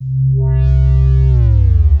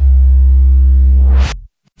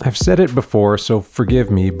I've said it before, so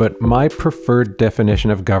forgive me, but my preferred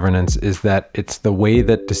definition of governance is that it's the way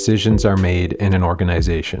that decisions are made in an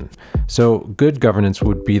organization. So good governance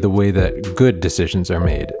would be the way that good decisions are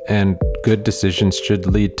made, and good decisions should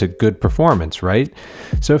lead to good performance, right?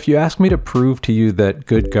 So if you ask me to prove to you that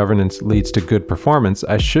good governance leads to good performance,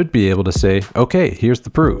 I should be able to say, okay, here's the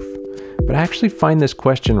proof. But I actually find this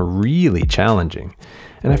question really challenging.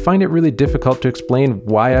 And I find it really difficult to explain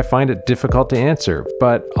why I find it difficult to answer,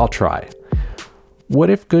 but I'll try. What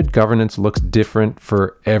if good governance looks different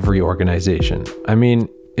for every organization? I mean,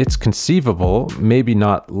 it's conceivable, maybe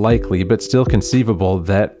not likely, but still conceivable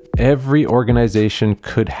that every organization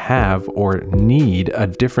could have or need a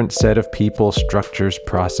different set of people, structures,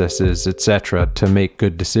 processes, etc. to make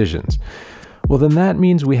good decisions. Well, then that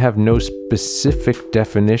means we have no specific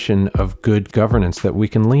definition of good governance that we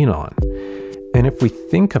can lean on. And if we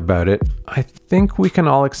think about it, I think we can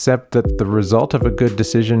all accept that the result of a good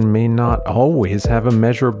decision may not always have a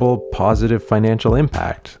measurable positive financial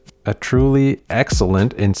impact. A truly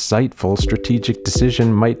excellent, insightful, strategic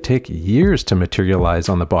decision might take years to materialize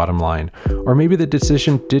on the bottom line. Or maybe the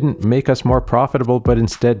decision didn't make us more profitable, but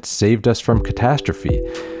instead saved us from catastrophe.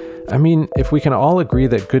 I mean, if we can all agree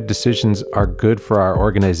that good decisions are good for our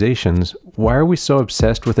organizations, why are we so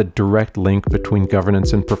obsessed with a direct link between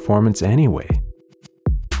governance and performance anyway?